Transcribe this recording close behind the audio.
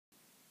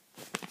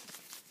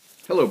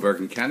Hello,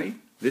 Bergen County.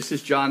 This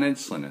is John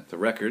Enslin at the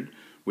record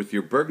with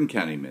your Bergen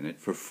County Minute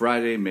for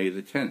Friday, May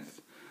the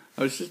 10th.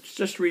 I was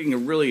just reading a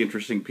really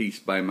interesting piece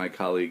by my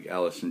colleague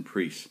Allison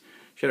Priest.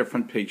 She had a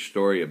front page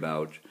story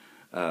about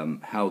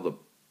how the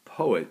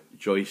poet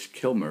Joyce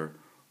Kilmer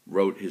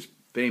wrote his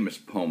famous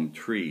poem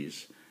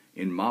Trees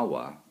in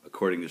Mawa,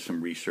 according to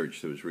some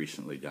research that was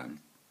recently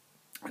done.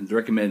 I'd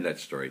recommend that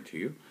story to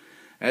you.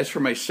 As for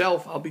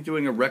myself, I'll be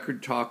doing a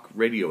Record Talk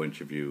radio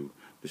interview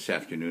this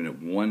afternoon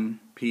at 1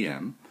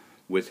 p.m.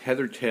 with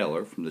Heather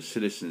Taylor from the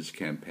Citizens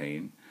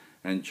Campaign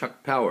and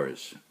Chuck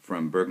Powers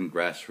from Bergen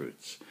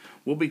Grassroots.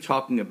 We'll be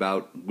talking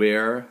about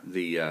where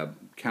the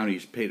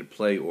county's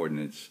pay-to-play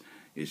ordinance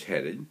is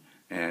headed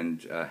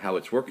and how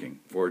it's working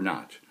or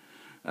not.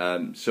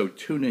 So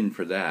tune in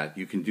for that.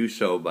 You can do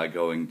so by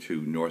going to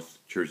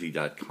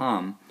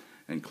northjersey.com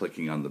and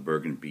clicking on the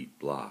Bergen Beat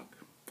blog.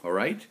 All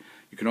right?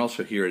 You can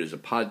also hear it as a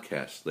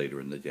podcast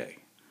later in the day.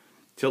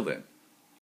 Till then.